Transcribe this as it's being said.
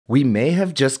We may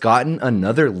have just gotten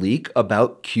another leak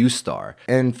about QStar.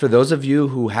 And for those of you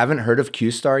who haven't heard of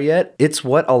QStar yet, it's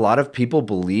what a lot of people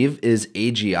believe is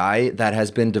AGI that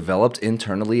has been developed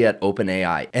internally at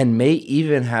OpenAI and may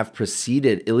even have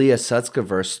preceded Ilya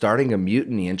Sutskever starting a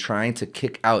mutiny and trying to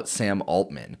kick out Sam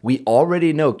Altman. We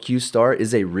already know QStar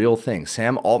is a real thing.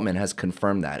 Sam Altman has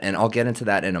confirmed that, and I'll get into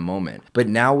that in a moment. But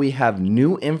now we have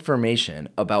new information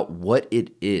about what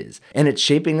it is, and it's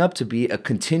shaping up to be a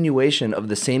continuation of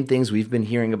the same things we've been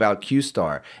hearing about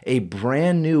QStar, a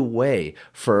brand new way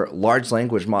for large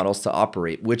language models to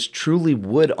operate, which truly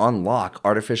would unlock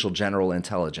artificial general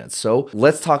intelligence. So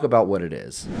let's talk about what it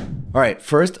is. All right,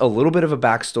 first, a little bit of a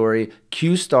backstory.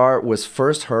 QStar was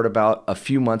first heard about a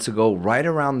few months ago, right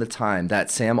around the time that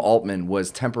Sam Altman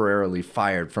was temporarily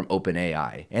fired from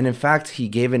OpenAI. And in fact, he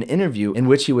gave an interview in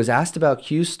which he was asked about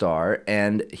QStar,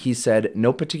 and he said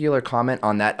no particular comment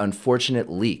on that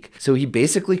unfortunate leak. So he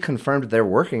basically confirmed they're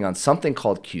working on something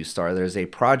called QStar. There's a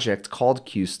project called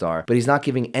QStar, but he's not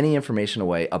giving any information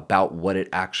away about what it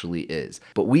actually is.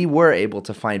 But we were able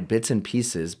to find bits and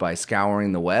pieces by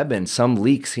scouring the web and some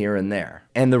leaks here and there.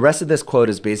 And the rest of this quote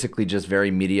is basically just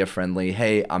very media friendly.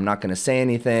 Hey, I'm not going to say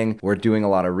anything. We're doing a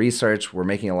lot of research. We're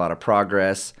making a lot of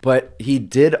progress. But he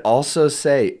did also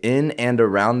say in and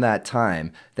around that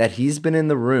time that he's been in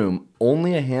the room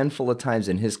only a handful of times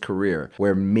in his career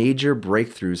where major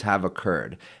breakthroughs have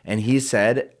occurred. And he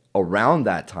said around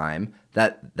that time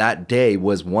that day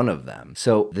was one of them.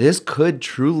 So this could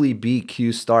truly be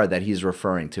QStar that he's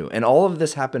referring to. And all of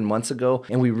this happened months ago,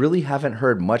 and we really haven't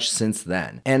heard much since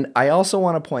then. And I also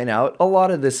want to point out, a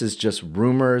lot of this is just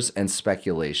rumors and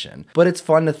speculation, but it's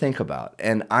fun to think about,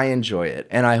 and I enjoy it.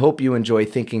 And I hope you enjoy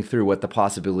thinking through what the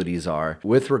possibilities are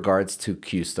with regards to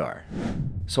QStar.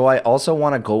 So I also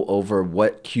want to go over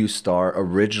what QStar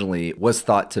originally was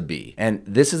thought to be. And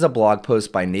this is a blog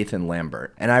post by Nathan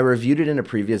Lambert. And I reviewed it in a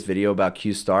previous video about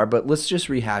QStar, but let's just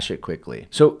rehash it quickly.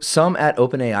 So some at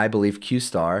OpenAI believe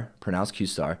QStar, pronounced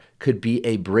QStar, could be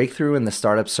a breakthrough in the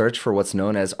startup search for what's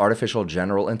known as artificial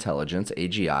general intelligence,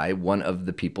 AGI, one of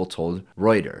the people told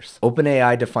Reuters.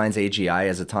 OpenAI defines AGI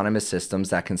as autonomous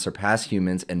systems that can surpass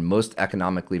humans in most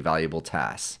economically valuable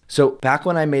tasks. So back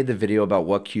when I made the video about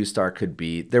what QStar could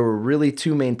be, there were really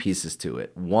two main pieces to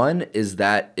it. One is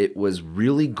that it was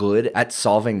really good at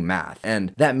solving math.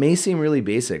 And that may seem really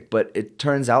basic, but it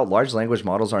turns out large language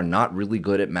models are not really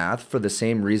good at math for the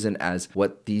same reason as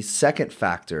what the second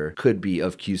factor could be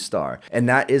of QStar. And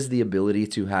that is the ability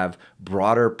to have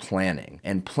broader planning.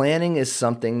 And planning is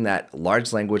something that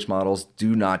large language models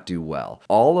do not do well.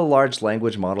 All a large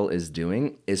language model is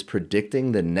doing is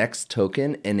predicting the next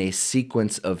token in a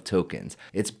sequence of tokens.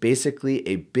 It's basically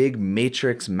a big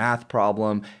matrix math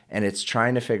problem, and it's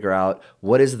trying to figure out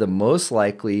what is the most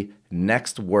likely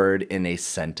next word in a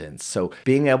sentence. So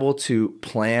being able to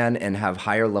plan and have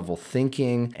higher level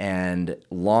thinking and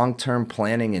long-term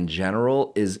planning in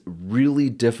general is really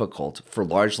difficult for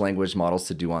large language models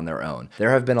to do on their own. There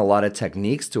have been a lot of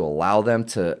techniques to allow them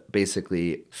to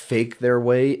basically fake their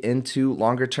way into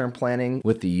longer term planning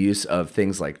with the use of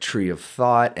things like tree of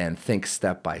thought and think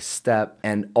step by step.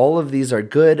 And all of these are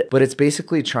good, but it's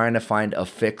basically trying to find a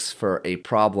fix for a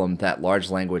problem that large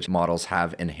language models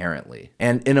have inherently.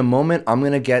 And in a moment, I'm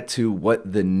going to get to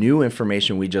what the new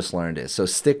information we just learned is. So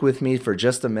stick with me for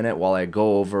just a minute while I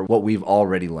go over what we've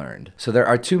already learned. So there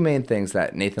are two main things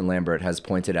that Nathan Lambert has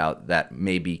pointed out that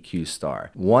may be QStar.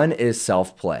 One is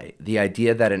self-play, the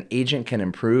idea that an agent can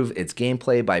improve its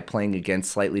gameplay by playing against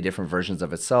slightly different versions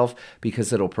of itself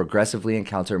because it'll progressively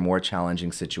encounter more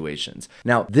challenging situations.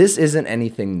 Now, this isn't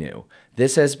anything new.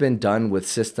 This has been done with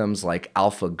systems like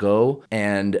AlphaGo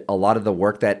and a lot of the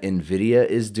work that NVIDIA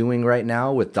is doing right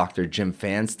now with Dr. Jim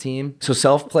Fan's team. So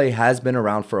self-play has been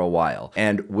around for a while.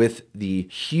 And with the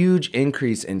huge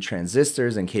increase in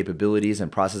transistors and capabilities and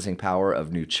processing power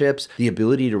of new chips, the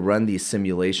ability to run these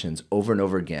simulations over and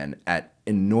over again at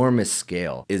enormous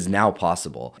scale is now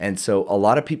possible. And so a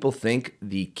lot of people think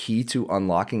the key to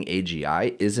unlocking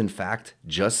AGI is in fact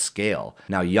just scale.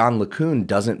 Now, Yann LeCun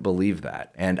doesn't believe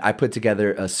that. And I put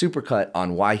together a supercut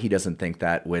on why he doesn't think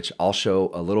that, which I'll show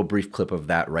a little brief clip of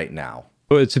that right now.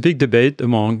 Well, it's a big debate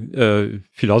among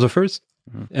philosophers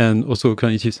and also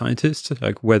cognitive scientists,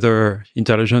 like whether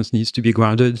intelligence needs to be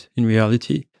grounded in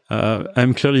reality.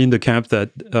 I'm clearly in the camp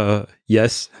that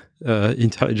yes,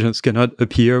 intelligence cannot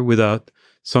appear without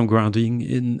some grounding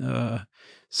in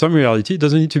some reality. It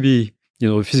doesn't need to be,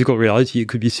 physical reality. It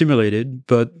could be simulated,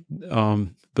 but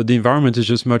the environment is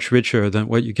just much richer than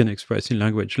what you can express in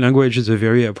language. Language is a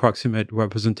very approximate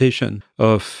representation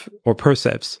of our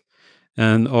percepts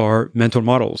and our mental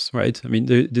models, right? I mean,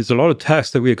 there's a lot of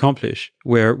tasks that we accomplish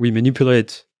where we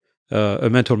manipulate a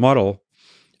mental model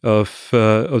of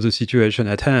the situation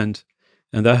at hand.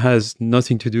 And that has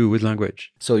nothing to do with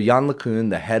language. So Yann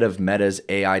LeCun, the head of Meta's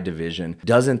AI division,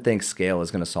 doesn't think scale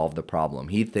is going to solve the problem.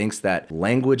 He thinks that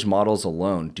language models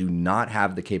alone do not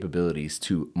have the capabilities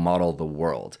to model the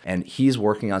world. And he's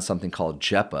working on something called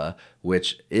JEPA,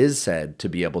 which is said to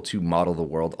be able to model the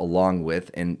world along with,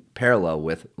 in parallel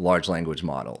with, large language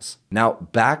models. Now,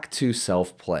 back to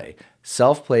self-play.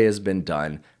 Self-play has been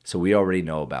done, so we already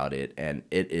know about it, and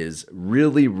it is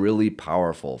really, really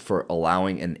powerful for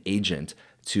allowing an agent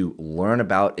to learn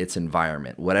about its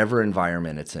environment, whatever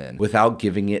environment it's in, without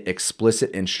giving it explicit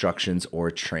instructions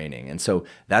or training. And so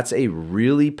that's a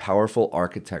really powerful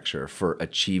architecture for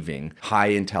achieving high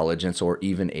intelligence or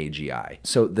even AGI.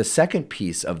 So the second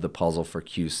piece of the puzzle for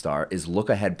Q-Star is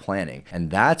look-ahead planning. And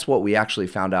that's what we actually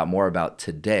found out more about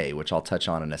today, which I'll touch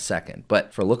on in a second.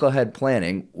 But for look-ahead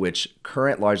planning, which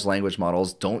current large language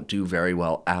models don't do very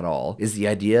well at all, is the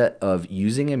idea of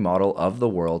using a model of the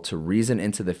world to reason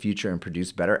into the future and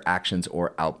produce better actions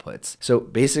or outputs. So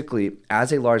basically,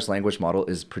 as a large language model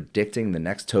is predicting the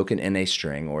next token in a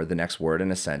string or the next word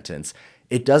in a sentence,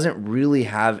 it doesn't really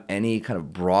have any kind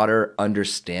of broader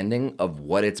understanding of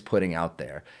what it's putting out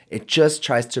there. It just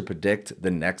tries to predict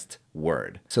the next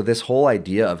word. So this whole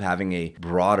idea of having a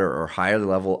broader or higher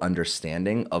level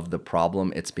understanding of the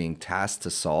problem it's being tasked to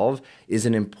solve is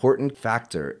an important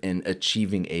factor in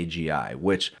achieving AGI,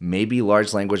 which maybe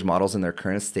large language models in their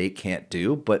current state can't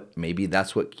do, but maybe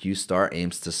that's what Q-Star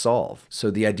aims to solve.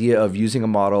 So the idea of using a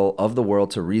model of the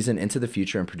world to reason into the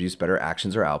future and produce better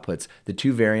actions or outputs, the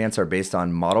two variants are based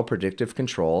on model predictive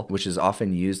control, which is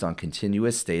often used on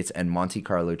continuous states, and Monte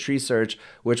Carlo tree search,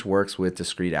 which works with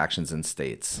discrete actions and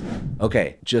states.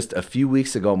 Okay, just a few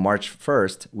weeks ago, March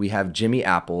 1st, we have Jimmy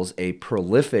Apples, a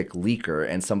prolific leaker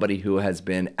and somebody who has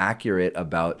been accurate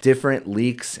about different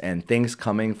leaks and things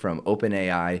coming from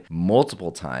OpenAI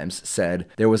multiple times, said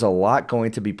there was a lot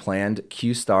going to be planned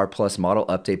Q-Star plus model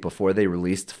update before they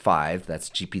released 5,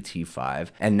 that's GPT-5,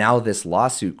 and now this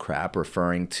lawsuit crap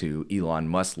referring to Elon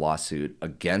Musk's lawsuit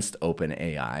against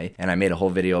OpenAI, and I made a whole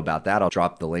video about that, I'll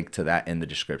drop the link to that in the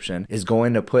description, is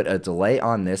going to put a delay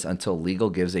on this until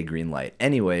legal gives a green light.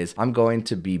 Anyways, I'm going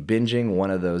to be binging one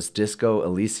of those Disco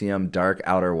Elysium Dark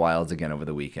Outer Wilds again over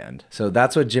the weekend. So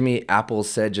that's what Jimmy Apples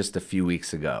said just a few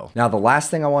weeks ago. Now, the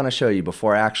last thing I want to show you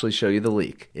before I actually show you the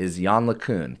leak is Yann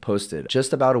LeCun posted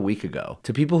just about a week ago.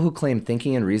 To people who claim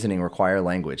thinking and reasoning require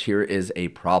language, here is a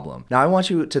problem. Now, I want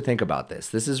you to think about this.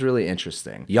 This is really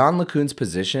interesting. Yann LeCun's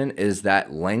position is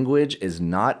that language is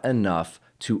not enough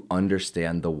to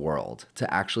understand the world,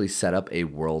 to actually set up a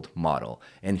world model.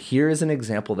 And here is an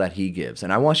example that he gives.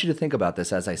 And I want you to think about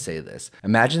this as I say this.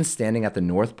 Imagine standing at the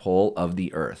North Pole of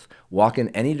the Earth. Walk in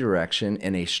any direction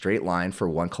in a straight line for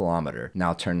 1 kilometer.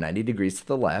 Now turn 90 degrees to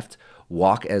the left.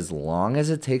 Walk as long as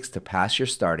it takes to pass your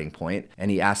starting point. And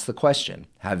he asks the question,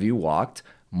 have you walked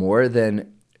more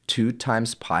than 2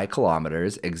 times pi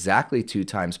kilometers, exactly 2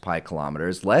 times pi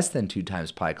kilometers, less than 2 times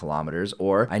pi kilometers,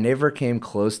 or I never came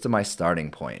close to my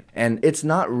starting point? And it's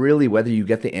not really whether you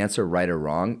get the answer right or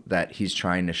wrong that he's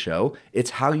trying to show,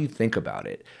 it's how you think about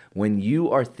it. When you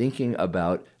are thinking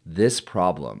about this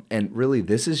problem, and really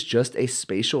this is just a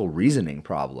spatial reasoning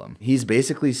problem. He's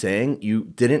basically saying you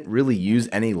didn't really use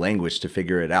any language to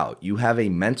figure it out. You have a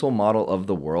mental model of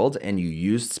the world and you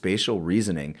used spatial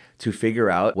reasoning to figure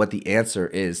out what the answer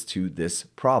is to this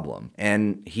problem.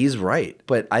 And he's right,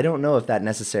 but I don't know if that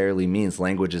necessarily means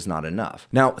language is not enough.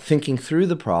 Now, thinking through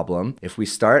the problem, if we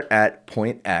start at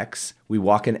point X, we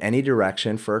walk in any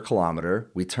direction for 1 kilometer,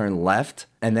 we turn left,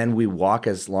 and then we walk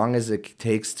as long as it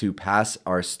takes to pass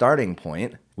our starting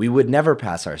point, we would never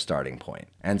pass our starting point.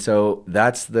 And so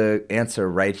that's the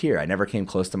answer right here. I never came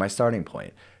close to my starting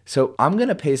point. So I'm going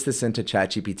to paste this into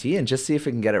ChatGPT and just see if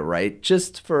we can get it right,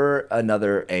 just for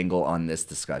another angle on this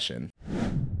discussion.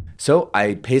 So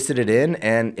I pasted it in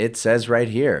and it says right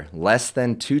here, less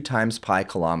than 2 times pi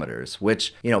kilometers,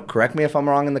 which, correct me if I'm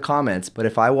wrong in the comments, but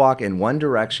if I walk in one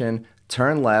direction,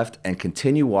 turn left, and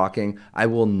continue walking, I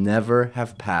will never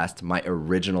have passed my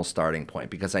original starting point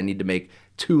because I need to make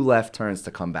 2 left turns to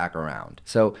come back around.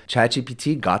 So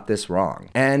ChatGPT got this wrong.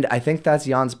 And I think that's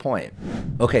Yann's point.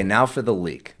 Okay, now for the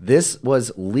leak. This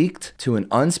was leaked to an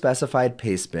unspecified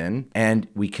pastebin, and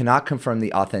we cannot confirm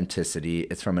the authenticity.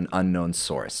 It's from an unknown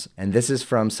source. And this is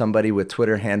from somebody with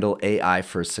Twitter handle AI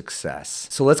for Success.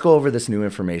 So let's go over this new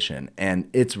information. And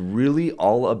it's really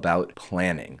all about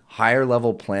planning, higher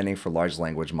level planning for large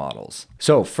language models.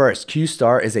 So first,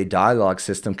 Q-Star is a dialogue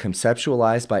system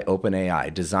conceptualized by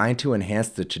OpenAI, designed to enhance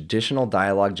the traditional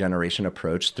dialogue generation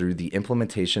approach through the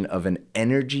implementation of an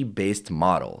energy-based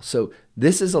model. So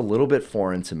This is a little bit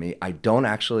foreign to me. I don't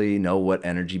actually know what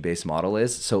energy-based model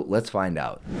is, so let's find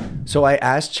out. So I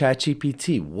asked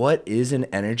ChatGPT, what is an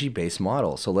energy-based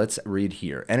model? So let's read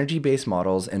here. Energy-based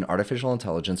models in artificial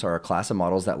intelligence are a class of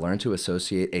models that learn to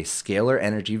associate a scalar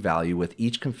energy value with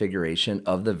each configuration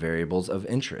of the variables of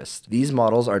interest. These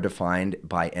models are defined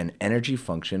by an energy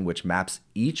function which maps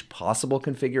each possible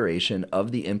configuration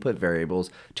of the input variables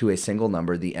to a single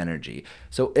number, the energy.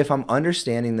 So if I'm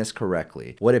understanding this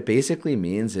correctly, what it basically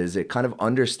means is it kind of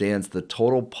understands the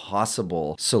total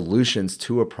possible solutions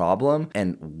to a problem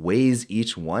and weighs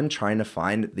each one, trying to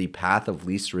find the path of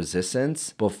least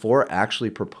resistance before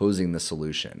actually proposing the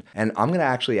solution. And I'm going to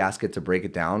actually ask it to break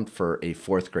it down for a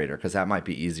fourth grader because that might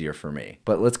be easier for me.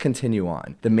 But let's continue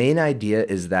on. The main idea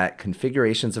is that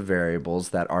configurations of variables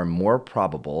that are more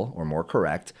probable or more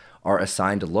correct are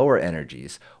assigned lower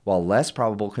energies, while less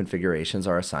probable configurations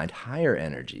are assigned higher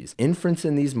energies. Inference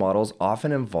in these models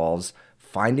often involves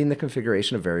finding the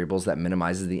configuration of variables that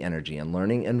minimizes the energy, and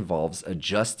learning involves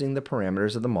adjusting the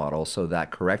parameters of the model so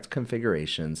that correct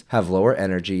configurations have lower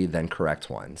energy than correct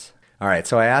ones. All right,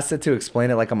 so I asked it to explain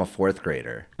it like I'm a fourth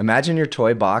grader. Imagine your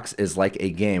toy box is like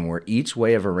a game where each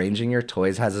way of arranging your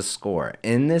toys has a score.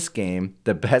 In this game,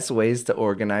 the best ways to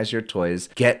organize your toys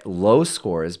get low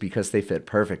scores because they fit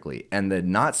perfectly, and the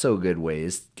not so good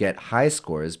ways get high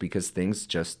scores because things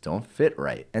just don't fit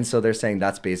right. And so they're saying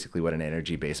that's basically what an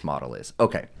energy-based model is.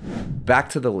 Okay, back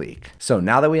to the leak. So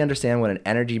now that we understand what an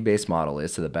energy-based model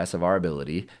is to the best of our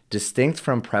ability, distinct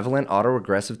from prevalent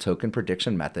autoregressive token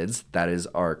prediction methods, that is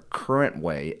our current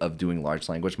way of doing large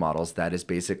language models, that is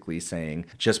basically saying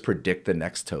just predict the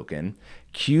next token,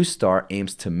 Q-star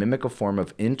aims to mimic a form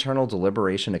of internal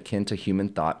deliberation akin to human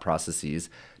thought processes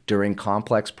during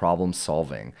complex problem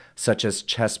solving, such as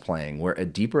chess playing, where a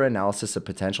deeper analysis of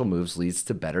potential moves leads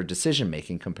to better decision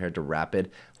making compared to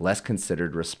rapid, less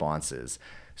considered responses.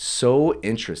 So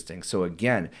interesting. So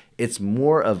again, it's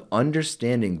more of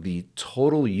understanding the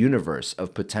total universe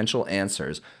of potential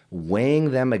answers,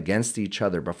 weighing them against each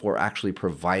other before actually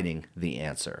providing the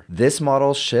answer. This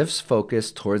model shifts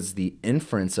focus towards the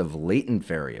inference of latent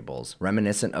variables,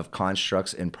 reminiscent of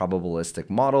constructs in probabilistic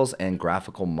models and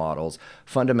graphical models,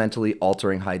 fundamentally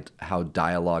altering how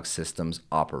dialogue systems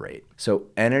operate. So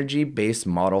energy-based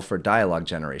model for dialogue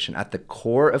generation. At the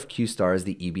core of Q-star is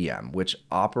the EBM, which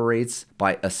operates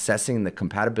by assessing the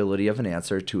compatibility of an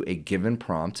answer to a given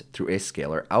prompt through a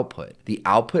scalar output. The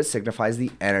output signifies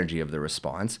the energy of the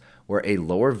response, where a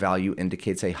lower value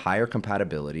indicates a higher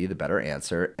compatibility, the better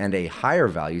answer, and a higher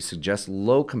value suggests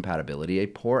low compatibility, a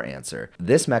poor answer.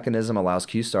 This mechanism allows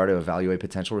Q-star to evaluate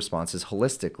potential responses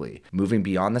holistically, moving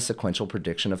beyond the sequential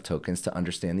prediction of tokens to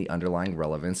understand the underlying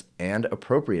relevance and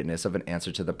appropriateness of an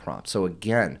answer to the prompt. So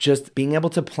again, just being able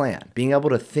to plan, being able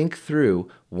to think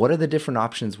through what are the different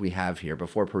options we have here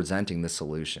before presenting the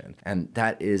solution. And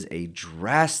that is a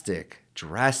drastic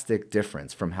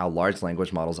difference from how large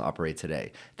language models operate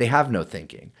today. They have no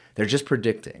thinking. They're just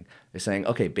predicting. They're saying,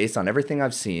 okay, based on everything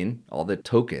I've seen, all the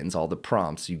tokens, all the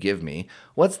prompts you give me,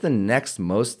 what's the next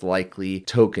most likely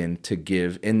token to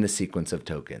give in the sequence of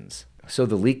tokens? So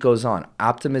the leak goes on.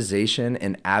 Optimization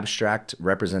in abstract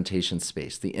representation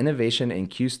space. The innovation in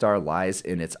Q-star lies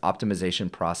in its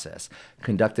optimization process,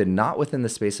 conducted not within the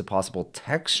space of possible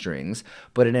text strings,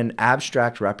 but in an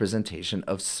abstract representation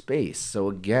of space. So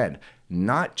again,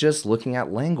 not just looking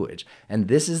at language. And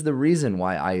this is the reason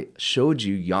why I showed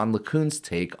you Yann LeCun's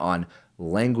take on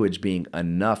language being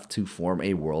enough to form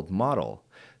a world model.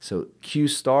 So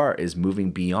Q-star is moving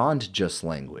beyond just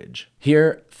language.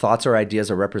 Here, thoughts or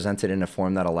ideas are represented in a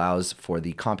form that allows for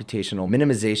the computational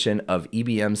minimization of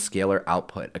EBM scalar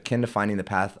output, akin to finding the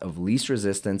path of least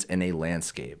resistance in a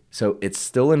landscape. So it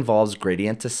still involves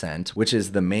gradient descent, which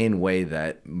is the main way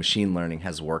that machine learning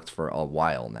has worked for a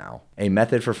while now. A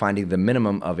method for finding the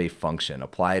minimum of a function,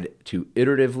 applied to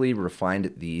iteratively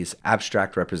refine these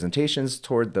abstract representations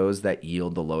toward those that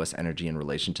yield the lowest energy in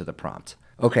relation to the prompt.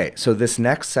 Okay, so this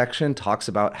next section talks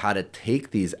about how to take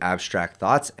these abstract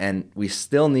thoughts, and we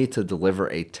still need to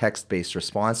deliver a text-based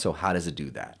response, so how does it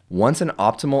do that? Once an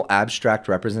optimal abstract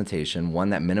representation, one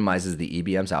that minimizes the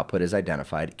EBM's output, is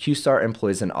identified, Q-star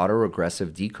employs an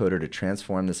autoregressive decoder to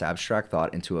transform this abstract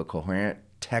thought into a coherent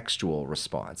textual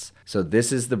response. So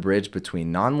this is the bridge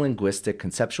between non-linguistic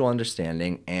conceptual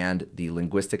understanding and the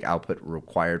linguistic output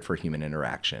required for human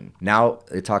interaction. Now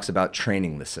it talks about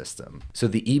training the system. So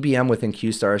the EBM within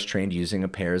QStar is trained using a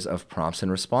pairs of prompts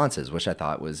and responses, which I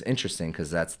thought was interesting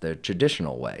because that's the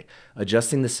traditional way,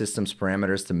 adjusting the system's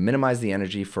parameters to minimize the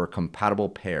energy for compatible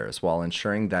pairs while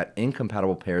ensuring that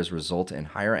incompatible pairs result in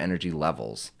higher energy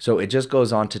levels. So it just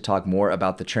goes on to talk more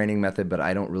about the training method, but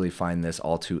I don't really find this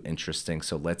all too interesting,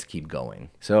 so let's keep going.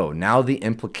 So now the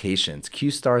implications.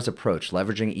 QStar's approach,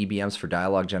 leveraging EBMs for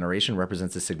dialogue generation,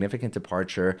 represents a significant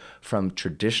departure from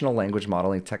traditional language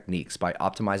modeling techniques by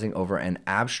optimizing over an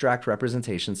abstract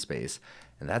representation space,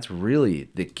 and that's really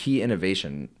the key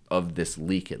innovation of this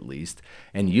leak at least,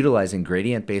 and utilizing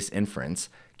gradient-based inference.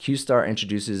 QStar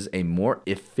introduces a more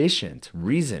efficient,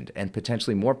 reasoned, and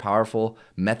potentially more powerful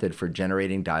method for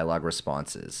generating dialogue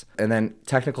responses. And then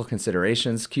technical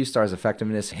considerations. QStar's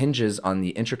effectiveness hinges on the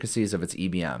intricacies of its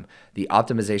EBM, the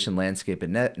optimization landscape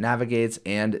it navigates,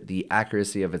 and the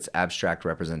accuracy of its abstract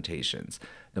representations.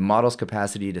 The model's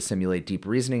capacity to simulate deep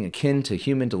reasoning akin to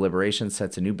human deliberation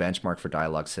sets a new benchmark for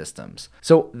dialogue systems.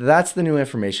 So that's the new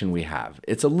information we have.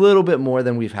 It's a little bit more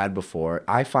than we've had before.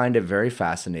 I find it very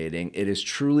fascinating. It is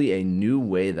truly a new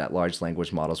way that large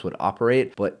language models would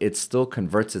operate, but it still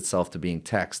converts itself to being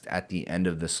text at the end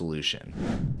of the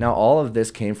solution. Now, all of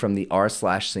this came from the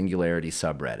r/singularity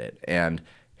subreddit, and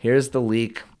here's the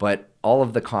leak, but all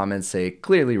of the comments say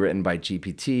clearly written by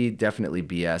GPT, definitely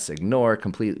BS, ignore,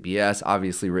 complete BS,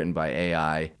 obviously written by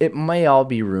AI. It may all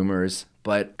be rumors,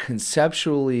 but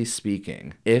conceptually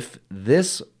speaking, if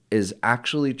this is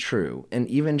actually true, and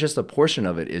even just a portion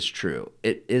of it is true,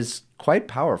 it is quite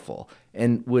powerful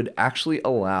and would actually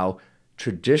allow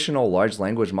traditional large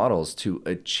language models to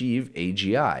achieve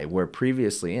AGI, where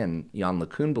previously, and Jan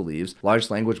LeCun believes, large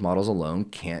language models alone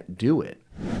can't do it.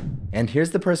 And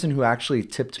here's the person who actually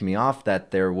tipped me off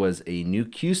that there was a new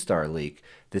QStar leak.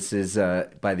 This is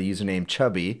by the username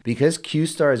Chubby. Because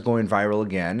QStar is going viral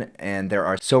again, and there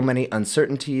are so many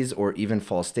uncertainties or even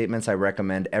false statements, I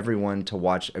recommend everyone to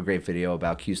watch a great video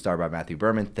about QStar by Matthew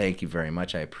Berman. Thank you very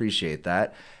much. I appreciate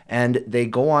that. And they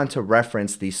go on to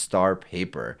reference the STAR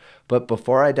paper. But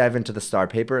before I dive into the STAR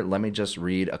paper, let me just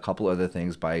read a couple other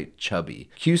things by Chubby.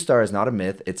 QStar is not a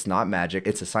myth. It's not magic.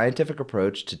 It's a scientific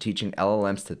approach to teaching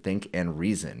LLMs to think and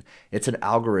reason. It's an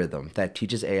algorithm that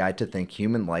teaches AI to think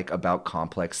human-like about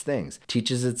complex things,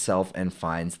 teaches itself, and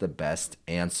finds the best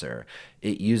answer.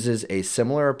 It uses a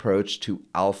similar approach to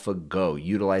AlphaGo,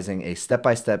 utilizing a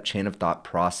step-by-step chain of thought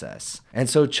process. And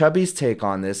so Chubby's take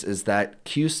on this is that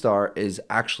QStar is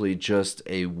actually just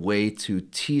a way to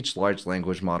teach large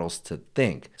language models to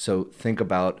think. So think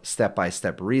about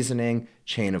step-by-step reasoning,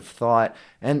 chain of thought,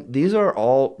 and these are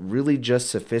all really just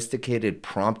sophisticated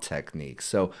prompt techniques.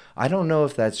 So I don't know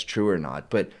if that's true or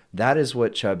not, but that is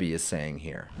what Chubby is saying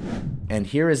here. And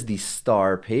here is the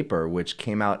STAR paper, which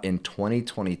came out in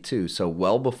 2022, so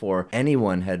well before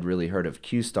anyone had really heard of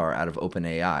QStar out of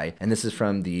OpenAI. And this is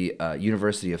from the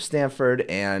University of Stanford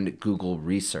and Google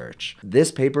Research.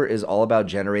 This paper is all about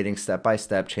generating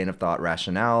step-by-step chain of thought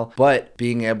rationale, but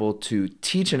being able to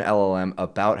teach an LLM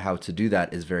about how to do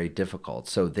that is very difficult.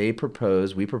 So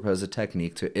we propose a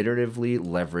technique to iteratively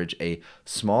leverage a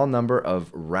small number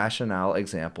of rationale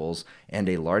examples and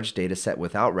a large data set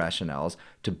without rationales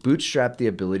to bootstrap the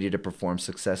ability to perform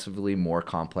successively more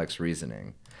complex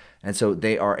reasoning. And so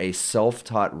they are a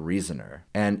self-taught reasoner,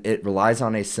 and it relies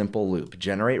on a simple loop: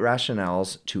 generate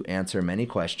rationales to answer many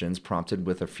questions prompted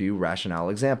with a few rationale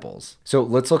examples. So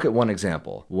let's look at one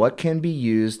example. What can be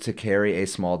used to carry a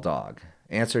small dog?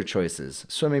 Answer choices: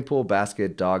 swimming pool,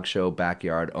 basket, dog show,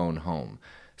 backyard, own home.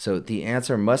 So the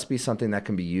answer must be something that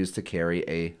can be used to carry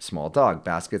a small dog.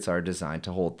 Baskets are designed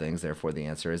to hold things, therefore the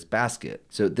answer is basket.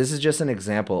 So this is just an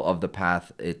example of the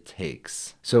path it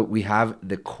takes. So we have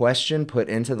the question put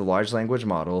into the large language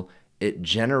model. It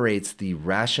generates the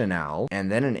rationale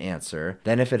and then an answer.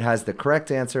 Then if it has the correct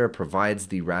answer, it provides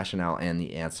the rationale and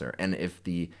the answer. And if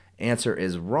the answer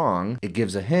is wrong, it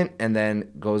gives a hint and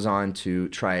then goes on to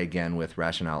try again with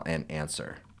rationale and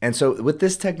answer. And so with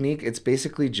this technique, it's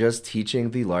basically just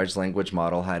teaching the large language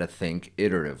model how to think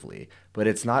iteratively, but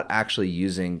it's not actually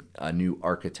using a new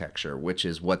architecture, which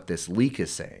is what this leak is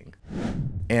saying.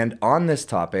 And on this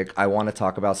topic, I want to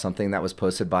talk about something that was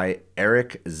posted by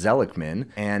Eric Zelikman,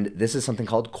 and this is something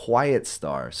called Quiet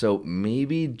Star. So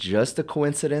maybe just a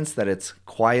coincidence that it's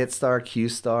Quiet Star, Q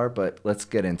Star, but let's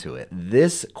get into it.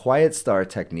 This Quiet Star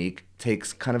technique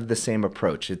takes kind of the same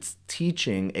approach. It's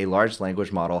teaching a large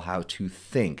language model how to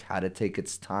think, how to take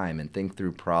its time and think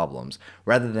through problems,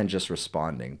 rather than just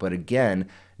responding. But again,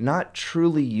 not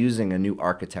truly using a new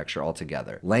architecture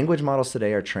altogether. Language models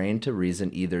today are trained to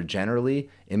reason either generally,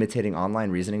 imitating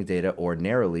online reasoning data, or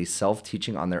narrowly,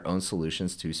 self-teaching on their own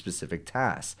solutions to specific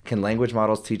tasks. Can language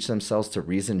models teach themselves to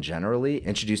reason generally?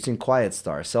 Introducing Quiet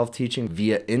Star, self-teaching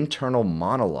via internal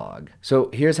monologue. So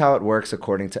here's how it works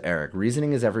according to Eric.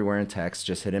 Reasoning is everywhere in text,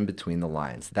 just hidden between the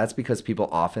lines. That's because people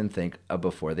often think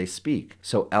before they speak.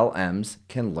 So LMs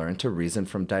can learn to reason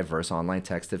from diverse online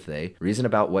text if they reason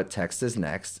about what text is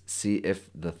next, see if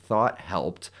the thought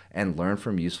helped, and learn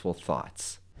from useful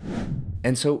thoughts.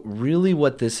 And so really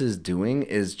what this is doing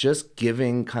is just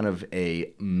giving kind of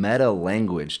a meta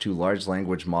language to large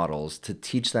language models to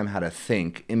teach them how to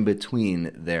think in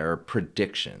between their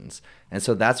predictions. And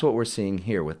so that's what we're seeing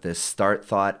here with this start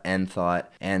thought, end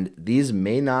thought, and these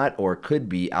may not or could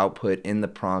be output in the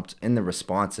prompt, in the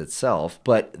response itself,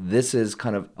 but this is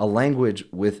kind of a language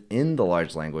within the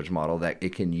large language model that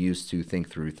it can use to think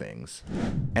through things.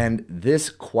 And this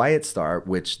Quiet Star,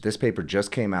 which this paper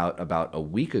just came out about a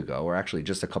week ago, or actually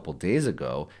just a couple days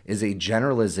ago, is a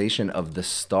generalization of the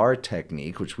STAR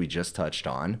technique, which we just touched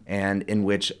on, and in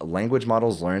which language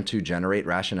models learn to generate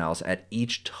rationales at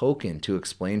each token to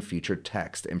explain future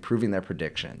text, improving their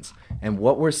predictions. And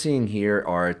what we're seeing here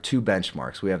are two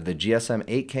benchmarks. We have the GSM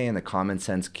 8K and the Common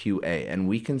Sense QA, and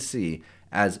we can see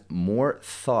as more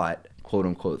thought, quote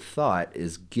unquote thought,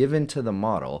 is given to the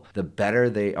model, the better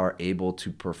they are able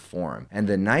to perform. And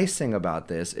the nice thing about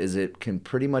this is it can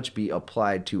pretty much be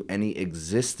applied to any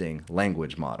existing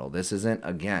language model. This isn't,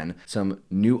 again, some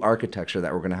new architecture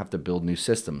that we're going to have to build new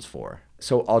systems for.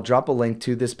 So I'll drop a link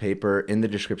to this paper in the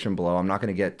description below. I'm not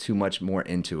going to get too much more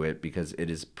into it because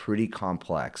it is pretty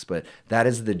complex, but that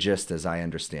is the gist as I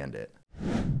understand it.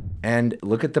 And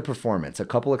look at the performance. A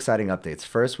couple exciting updates.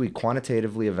 First, we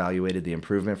quantitatively evaluated the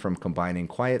improvement from combining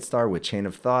Quiet Star with Chain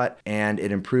of Thought, and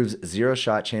it improves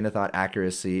zero-shot chain of thought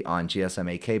accuracy on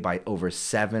GSM 8K by over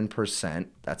 7%.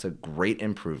 That's a great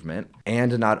improvement.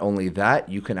 And not only that,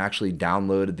 you can actually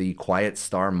download the Quiet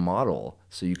Star model,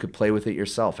 so you could play with it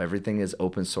yourself. Everything is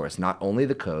open source, not only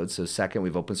the code. So second,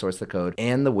 we've open sourced the code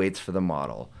and the weights for the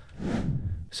model.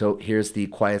 So here's the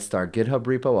Quiet Star GitHub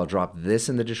repo. I'll drop this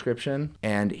in the description.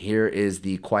 And here is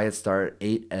the Quiet Star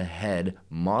 8 Ahead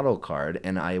model card,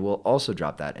 and I will also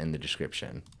drop that in the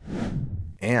description.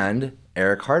 And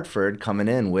Eric Hartford coming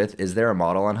in with, is there a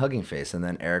model on Hugging Face? And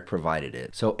then Eric provided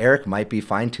it. So Eric might be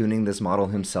fine-tuning this model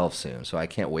himself soon, so I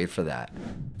can't wait for that.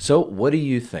 So what do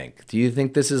you think? Do you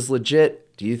think this is legit?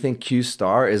 Do you think Q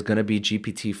star is going to be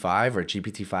GPT-5 or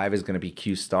GPT-5 is going to be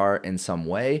Q star in some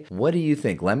way? What do you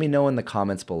think? Let me know in the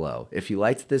comments below. If you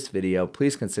liked this video,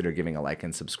 please consider giving a like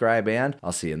and subscribe, and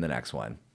I'll see you in the next one.